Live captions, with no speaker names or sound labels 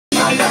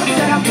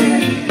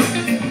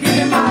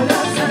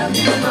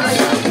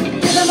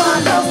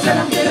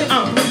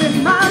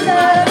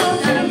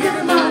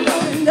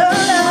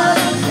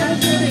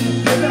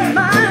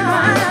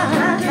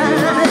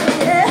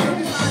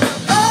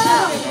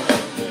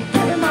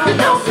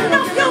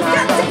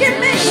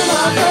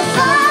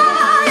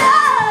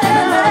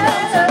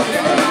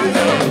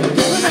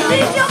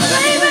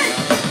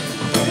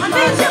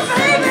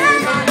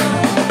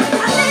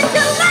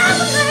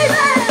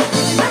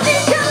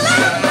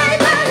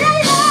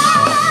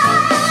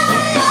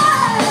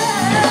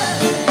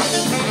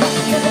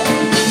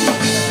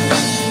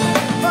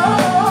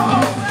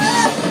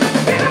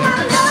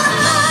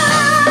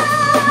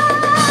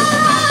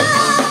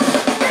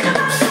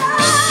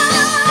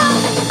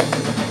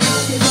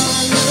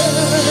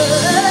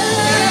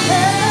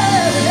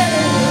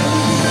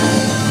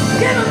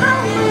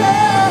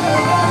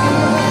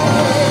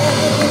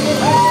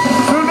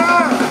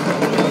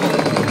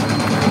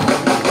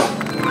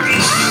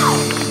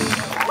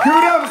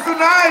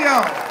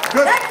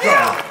Good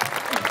job.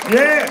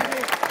 Yeah.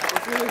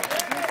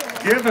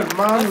 Give it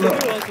my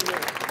love.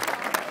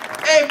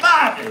 Hey,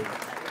 Bobby.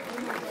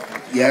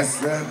 Yes,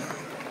 sir.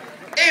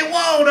 Hey,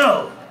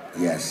 Waldo.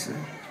 Yes, sir.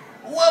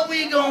 What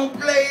we gonna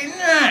play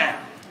now?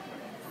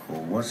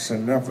 Well, what's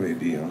enough of it,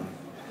 deal?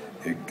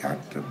 It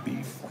got to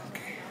be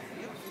funky.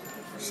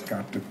 It's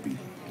got to be.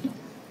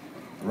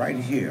 Right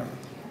here,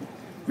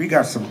 we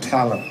got some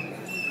talent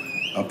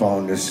up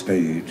on this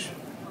stage.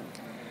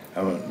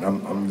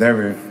 I'm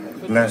very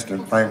blessed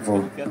and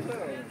thankful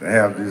to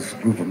have this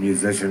group of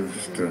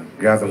musicians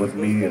together with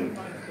me and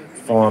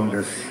form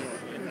this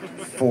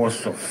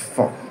force of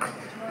funk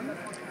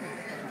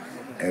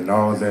and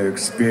all their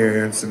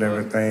experience and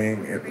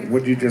everything. And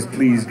would you just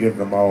please give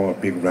them all a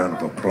big round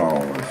of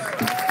applause?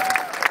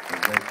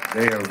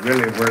 They have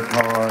really worked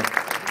hard.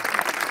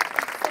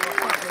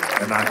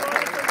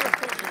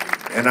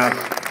 And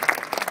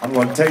I'm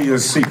going to tell you a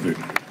secret.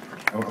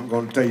 I'm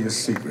going to tell you a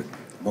secret.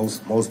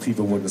 Most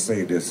people wouldn't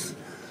say this,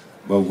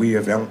 but we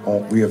have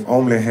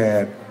only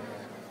had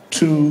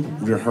two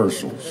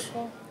rehearsals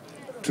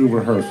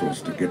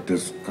to get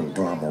this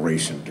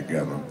conglomeration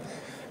together,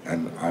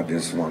 and I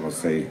just want to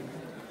say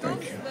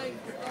thank you.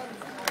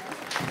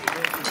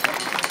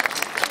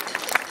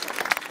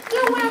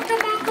 You're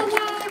welcome, Uncle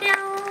Waldo.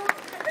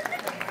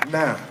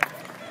 Now,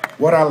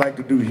 what I like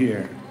to do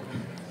here,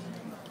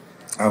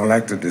 I would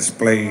like to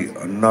display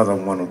another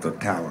one of the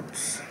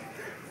talents.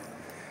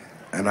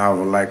 And I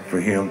would like for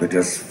him to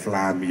just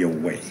fly me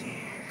away.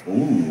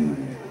 Ooh.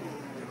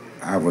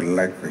 I would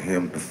like for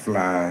him to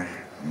fly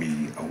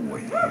me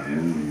away.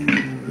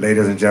 Ooh.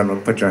 Ladies and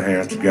gentlemen, put your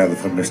hands together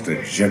for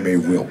Mr. Jimmy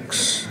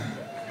Wilkes.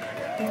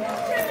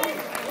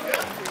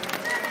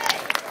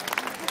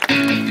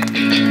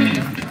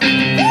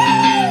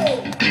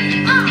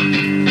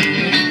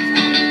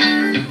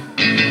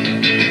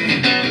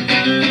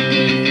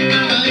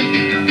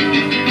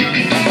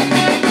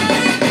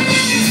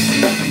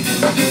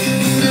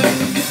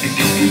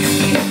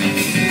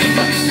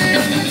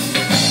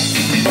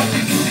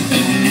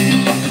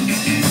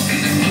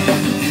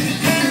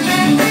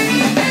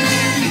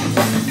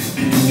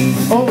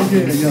 Oh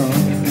yeah, y'all.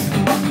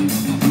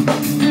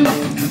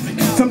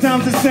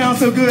 Sometimes it sounds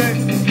so good,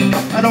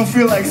 I don't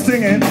feel like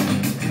singing,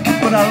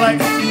 but I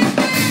like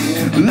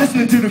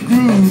listening to the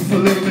groove a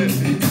little bit.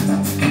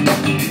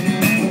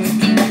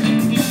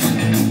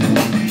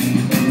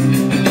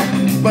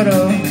 But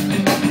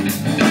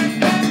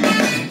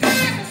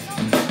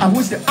I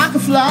wish that I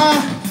could fly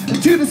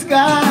to the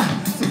sky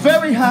so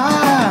very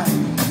high,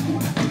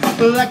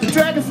 like a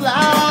dragonfly,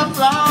 fly,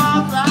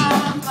 fly, fly.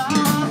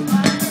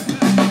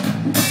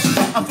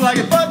 I fly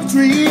above the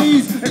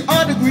trees and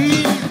all the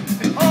green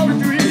and all the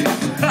trees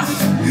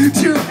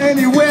to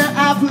anywhere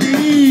I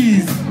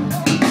please.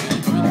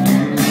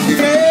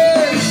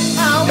 Yeah,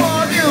 I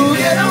want to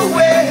get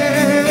away.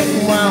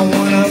 I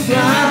wanna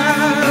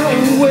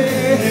fly away.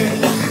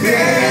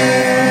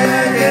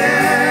 Yeah, yeah,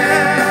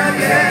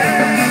 yeah.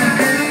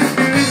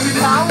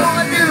 I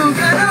want to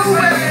get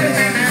away.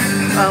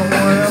 I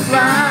wanna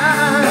fly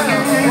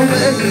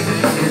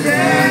away.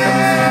 Yeah.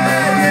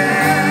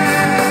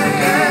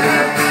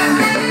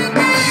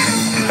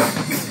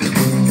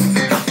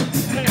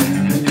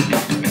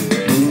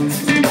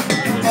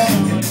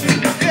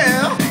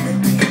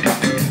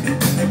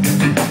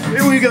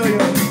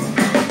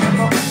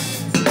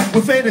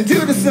 We're fading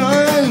to the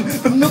sun,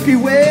 the Milky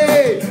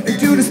Way,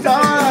 into the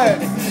stars.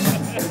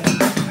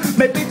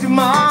 Maybe to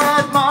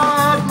Mars,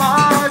 Mars,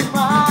 Mars,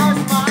 Mars,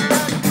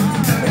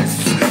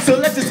 Mars. So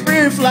let the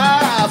spirit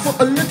fly for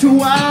a little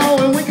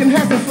while and we can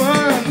have some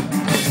fun.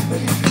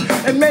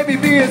 And maybe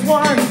be as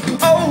one.